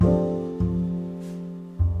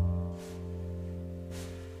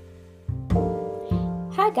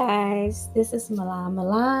guys, this is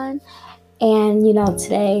Milan, and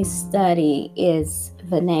today's study is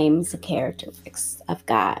the names and characteristics of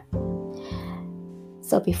God.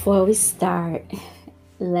 So before we start,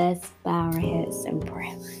 let's bow our heads and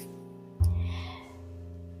pray.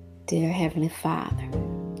 Dear Heavenly Father,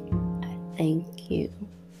 I thank you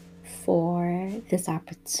for this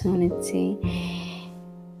opportunity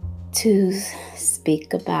to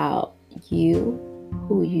speak about you,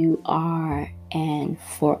 who you are, and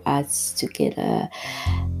for us to get a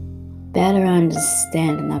better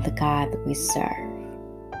understanding of the God that we serve.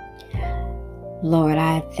 Lord,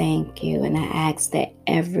 I thank you, and I ask that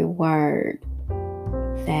every word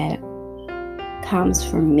that comes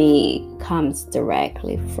from me comes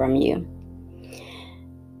directly from you.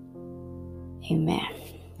 Amen.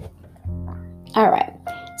 All right,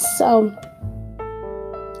 so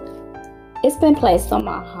it's been placed on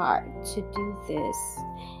my heart to do this,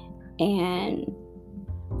 and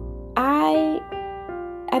I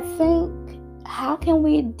think, how can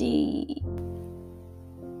we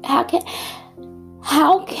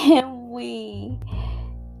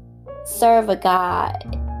serve a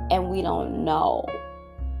God and we don't know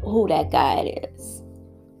who that God is?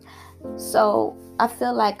 So I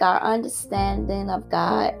feel like our understanding of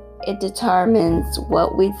God, it determines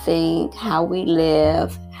what we think, how we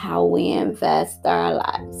live, how we invest our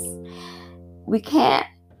lives. We can't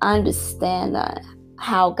understand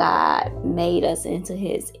how God made us into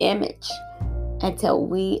His image until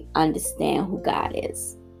we understand who God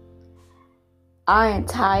is. Our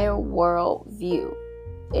entire world view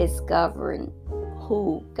is governed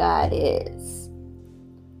who God is.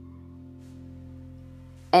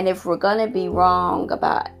 And if we're going to be wrong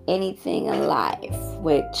about anything in life,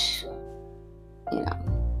 which,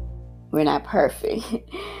 we're not perfect,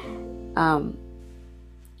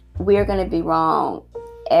 we're going to be wrong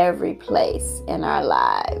every place in our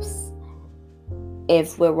lives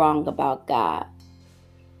if we're wrong about God.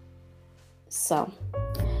 So,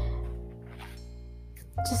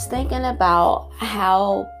 just thinking about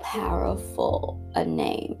how powerful a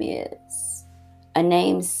name is. A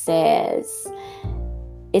name says,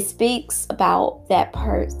 it speaks about that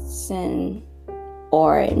person,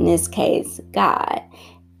 or in this case, God,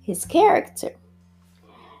 His character.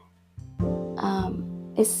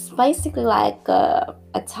 It's basically like a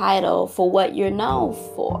title for what you're known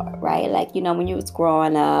for, right? Like, when you was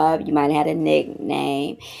growing up, you might have had a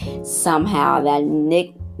nickname. Somehow that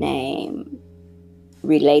nickname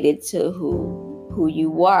related to who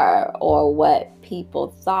you were, or what people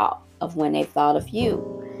thought of when they thought of you.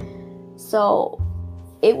 So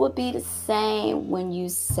it would be the same when you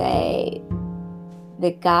say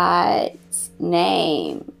that God's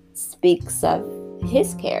name speaks of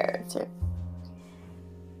His character.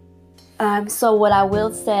 So what I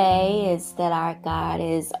will say is that our God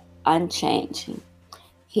is unchanging.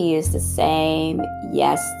 He is the same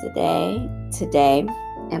yesterday, today,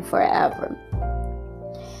 and forever.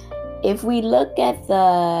 If we look at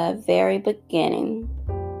the very beginning,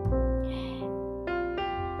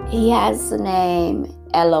 He has the name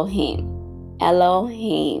Elohim.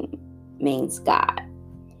 Elohim means God.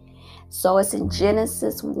 So it's in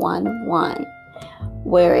Genesis 1:1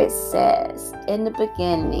 where it says, in the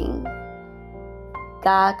beginning,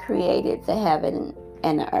 God created the heaven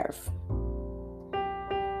and the earth.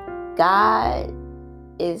 God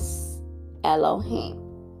is Elohim.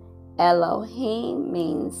 Elohim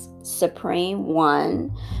means supreme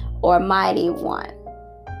one or mighty one.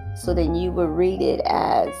 So then you would read it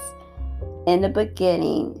as, in the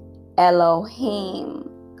beginning, Elohim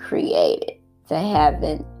created the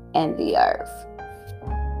heaven and the earth.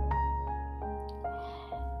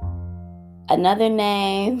 Another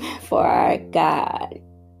name for our God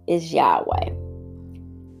is Yahweh.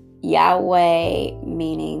 Yahweh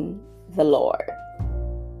meaning the Lord.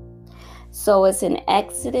 So it's in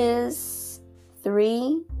Exodus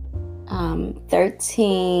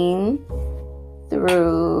 3:13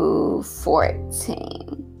 through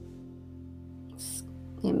 14.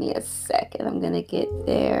 Give me a second. I'm going to get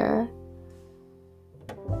there.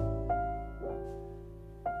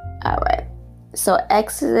 All right. So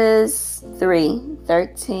Exodus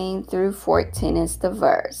 3:13 through 14 is the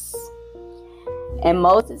verse. And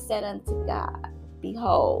Moses said unto God,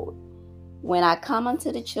 behold, when I come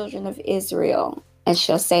unto the children of Israel, and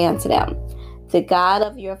shall say unto them, the God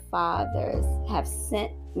of your fathers have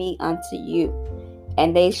sent me unto you,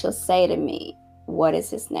 and they shall say to me, what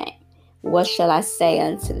is His name? What shall I say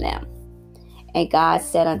unto them? And God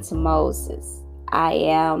said unto Moses, I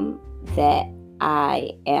am that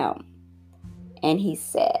I am. And He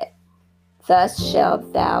said, thus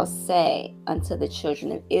shalt thou say unto the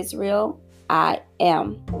children of Israel, I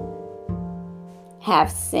am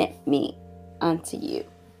have sent me unto you.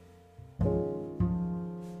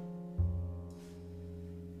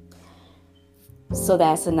 So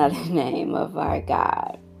that's another name of our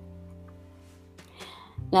God.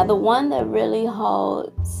 Now, the one that really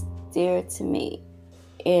holds dear to me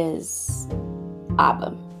is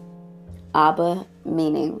Abba. Abba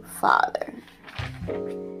meaning Father.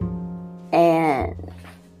 And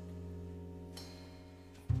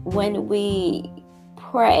when we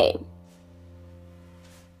pray,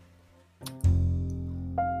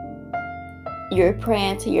 you're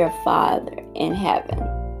praying to your Father in heaven.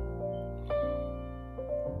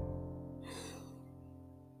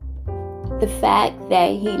 The fact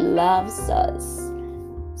that He loves us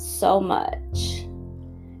so much.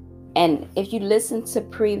 And if you listen to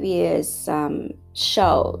previous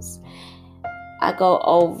shows, I go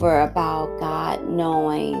over about God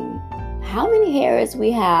knowing how many hairs we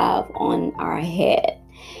have on our head.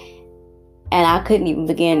 And I couldn't even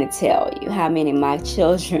begin to tell you how many my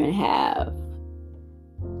children have.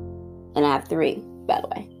 And I have 3, by the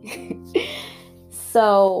way.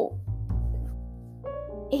 So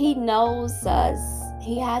He knows us.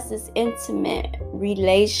 He has this intimate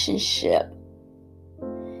relationship,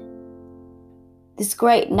 this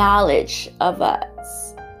great knowledge of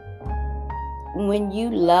us. When you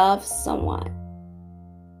love someone,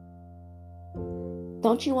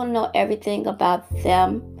 don't you want to know everything about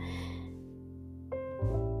them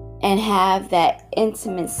and have that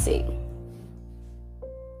intimacy?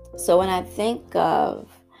 So when I think of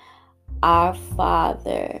our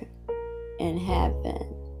Father in heaven,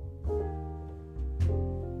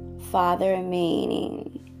 Father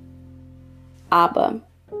meaning Abba,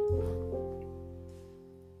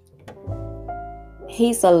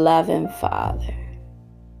 He's a loving Father.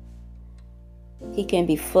 He can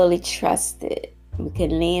be fully trusted. We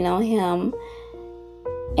can lean on Him,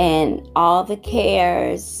 and all the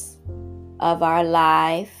cares of our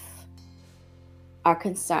life, our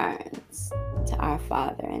concerns, to our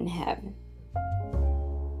Father in heaven.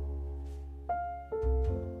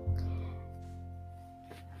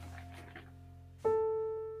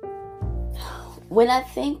 When I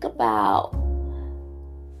think about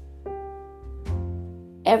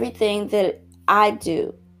everything that I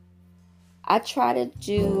do, I try to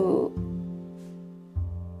do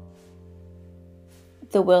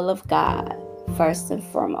the will of God first and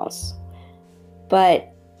foremost.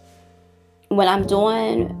 But when I'm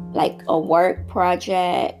doing like a work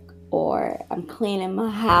project, or I'm cleaning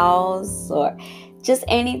my house, or just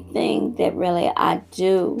anything that really I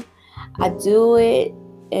do it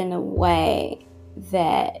in a way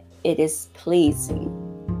that it is pleasing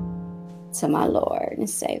to my Lord and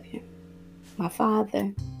Savior, my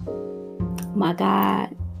Father, my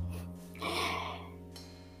God.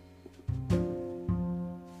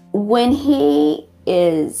 When He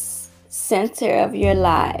is center of your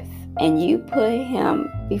life and you put Him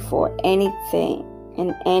before anything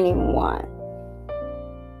and anyone,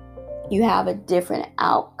 you have a different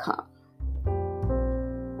outcome.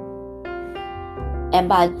 And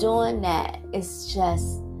by doing that, it's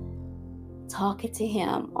just talking to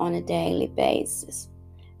Him on a daily basis,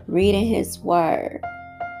 reading His Word,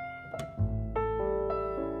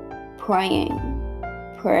 praying.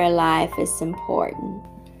 Prayer life is important.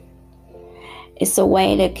 It's a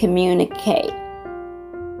way to communicate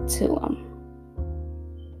to Him.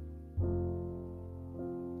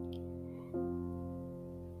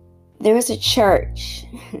 There is a church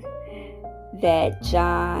that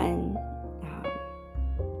John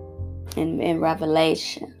in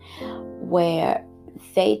Revelation, where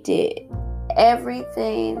they did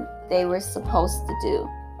everything they were supposed to do,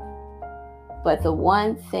 but the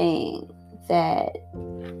one thing that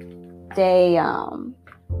they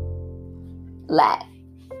lacked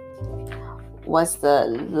was the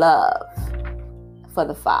love for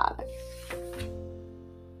the Father.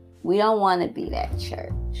 We don't want to be that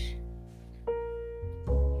church.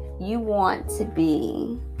 You want to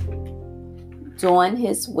be doing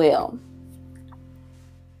His will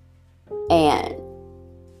and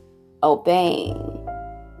obeying,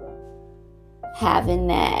 having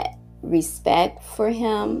that respect for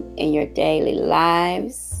Him in your daily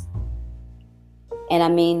lives. And I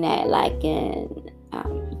mean that like in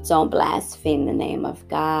don't blaspheme the name of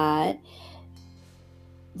God.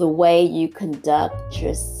 The way you conduct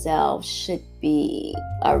yourself should be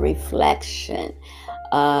a reflection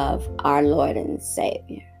of our Lord and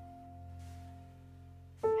Savior.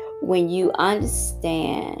 When you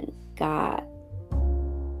understand God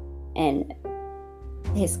and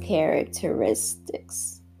His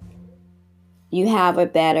characteristics, you have a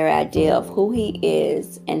better idea of who He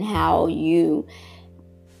is and how you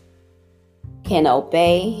can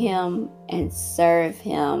obey him and serve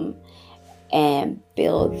him and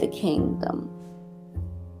build the kingdom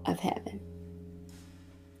of heaven.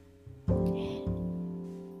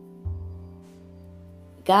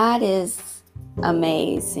 God is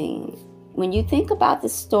amazing. When you think about the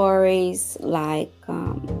stories like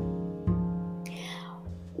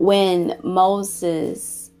when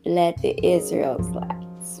Moses led the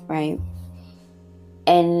Israelites, right?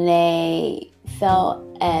 And they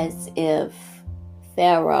felt as if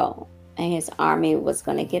Pharaoh and his army was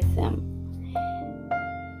going to get them.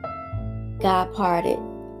 God parted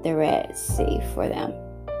the Red Sea for them.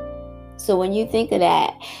 So when you think of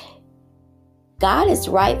that, God is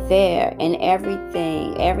right there in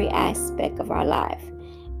everything, every aspect of our life.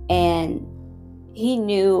 And he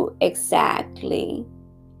knew exactly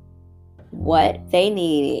what they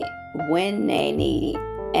needed, when they needed,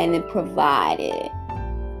 and then provided.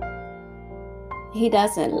 He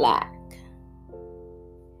doesn't lack.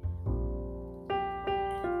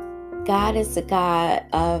 God is a God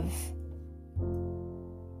of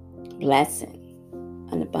blessing,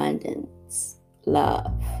 an abundance,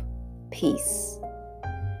 love, peace.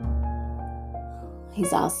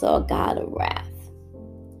 He's also a God of wrath.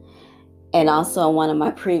 And also in one of my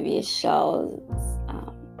previous shows,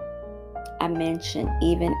 I mentioned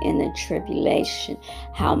even in the tribulation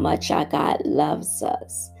how much our God loves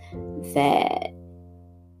us, that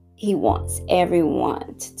he wants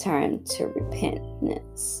everyone to turn to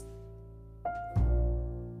repentance.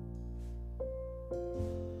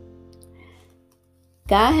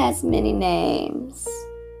 God has many names,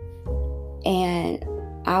 and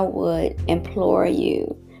I would implore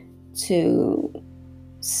you to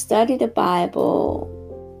study the Bible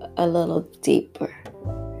a little deeper.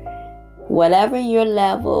 Whatever your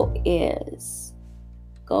level is,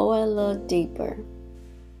 go a little deeper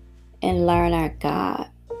and learn our God.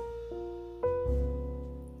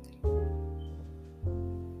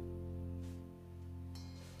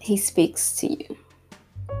 He speaks to you.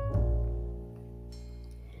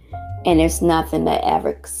 And there's nothing that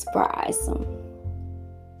ever surprises him.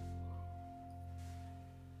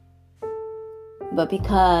 But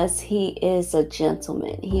because he is a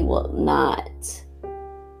gentleman, he will not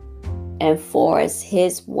enforce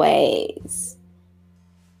his ways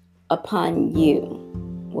upon you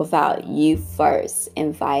without you first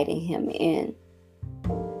inviting him in.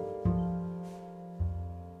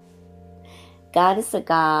 God is a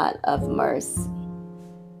God of mercy,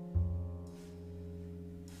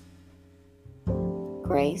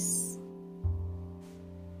 grace,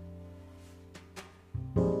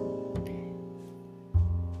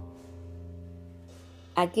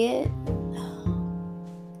 I get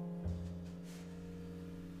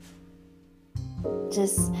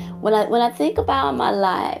just when I think about my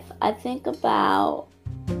life, I think about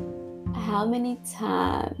how many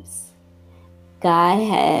times God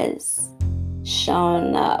has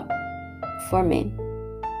shown up for me.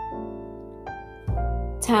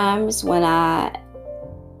 Times when I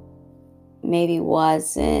maybe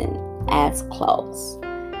wasn't as close,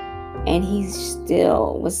 and he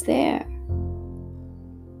still was there.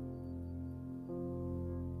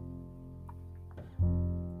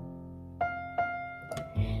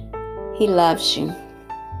 He loves you.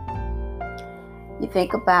 You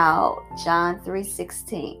think about John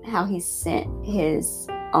 3:16, how he sent his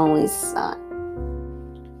only son.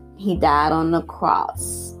 He died on the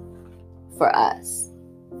cross for us.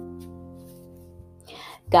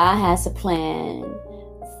 God has a plan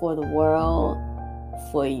for the world,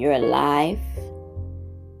 for your life.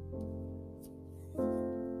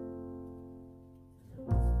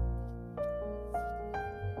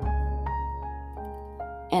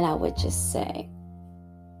 And I would just say,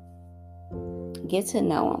 get to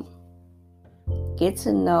know him. Get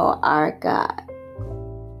to know our God,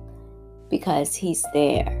 because he's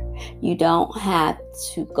there. You don't have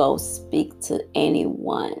to go speak to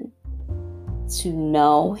anyone to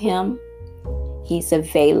know him. He's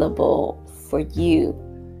available for you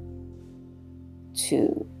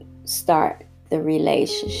to start the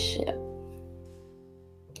relationship.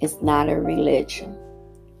 It's not a religion.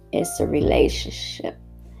 It's a relationship.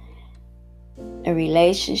 A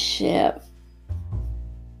relationship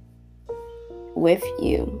with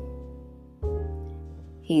you.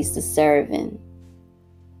 He's the servant.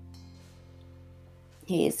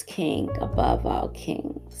 He is king above all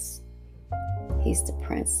kings. He's the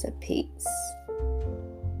Prince of Peace.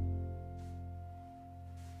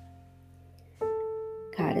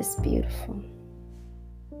 God is beautiful.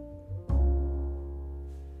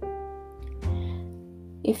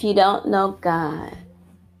 If you don't know God,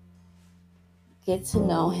 get to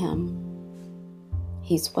know him.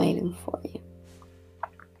 He's waiting for you.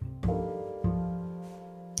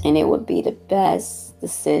 And it would be the best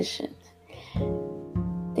decision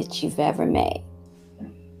that you've ever made.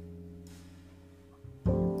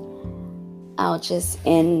 I'll just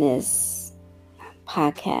end this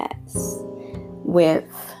podcast with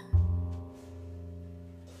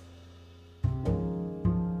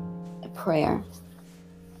a prayer.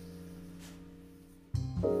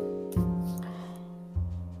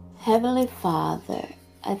 Heavenly Father,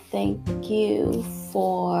 I thank you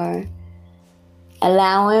for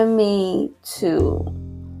allowing me to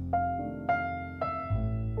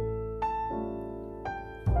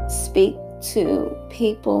speak to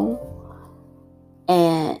people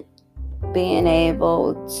and being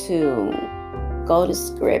able to go to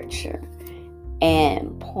scripture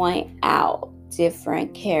and point out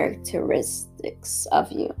different characteristics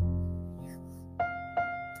of you.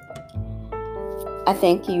 I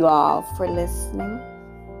thank you all for listening.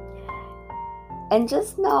 And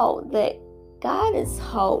just know that God is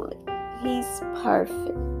holy. He's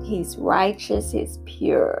perfect. He's righteous. He's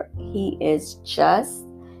pure. He is just.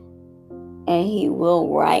 And He will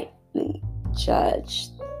rightly judge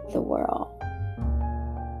the world.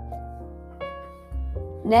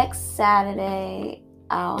 Next Saturday,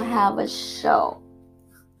 I'll have a show.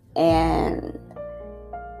 And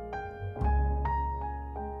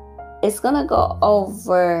it's going to go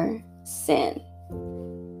over sin.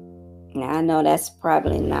 Now, I know that's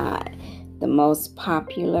probably not the most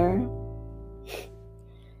popular,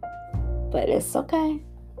 but it's okay.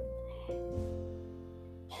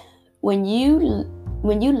 When you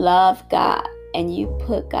love God and you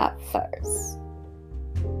put God first,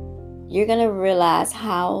 you're going to realize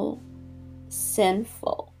how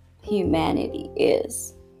sinful humanity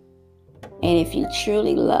is. And if you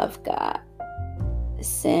truly love God,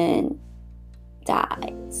 sin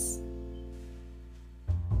dies.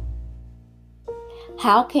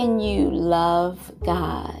 How can you love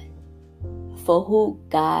God for who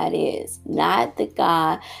God is? Not the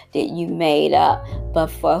God that you made up, but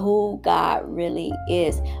for who God really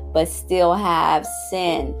is, but still have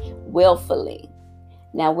sin willfully.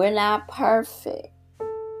 Now, we're not perfect,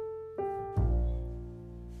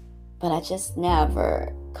 but I just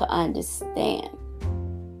never could understand.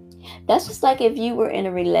 That's just like if you were in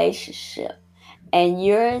a relationship and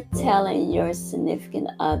you're telling your significant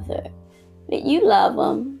other that you love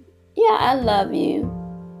them. Yeah, I love you.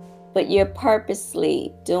 But you're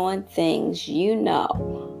purposely doing things you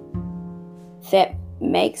know that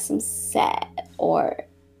makes them sad or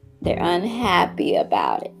they're unhappy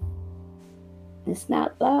about it. It's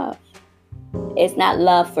not love. It's not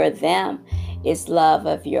love for them. It's love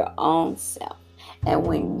of your own self. And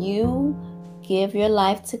when you give your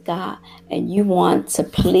life to God and you want to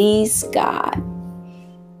please God,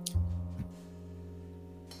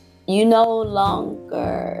 you no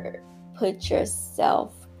longer put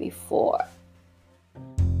yourself before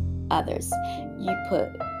others. You put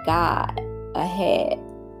God ahead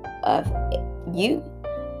of you,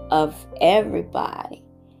 of everybody,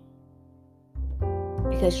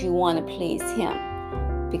 because you want to please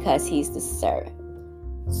Him, because He's the servant.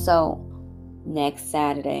 So next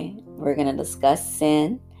Saturday, we're going to discuss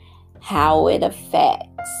sin, how it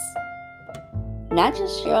affects not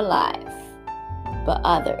just your life, but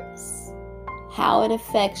others, how it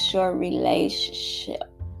affects your relationship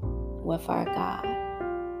with our God.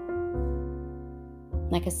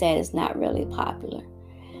 Like I said, it's not really popular,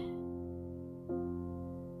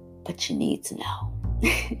 but you need to know.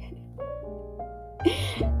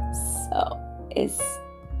 So it's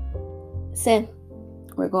sin.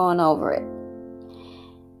 We're going over it.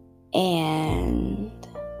 And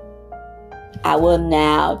I will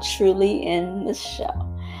now truly end the show.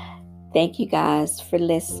 Thank you guys for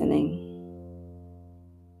listening.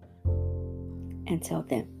 Until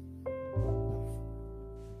then.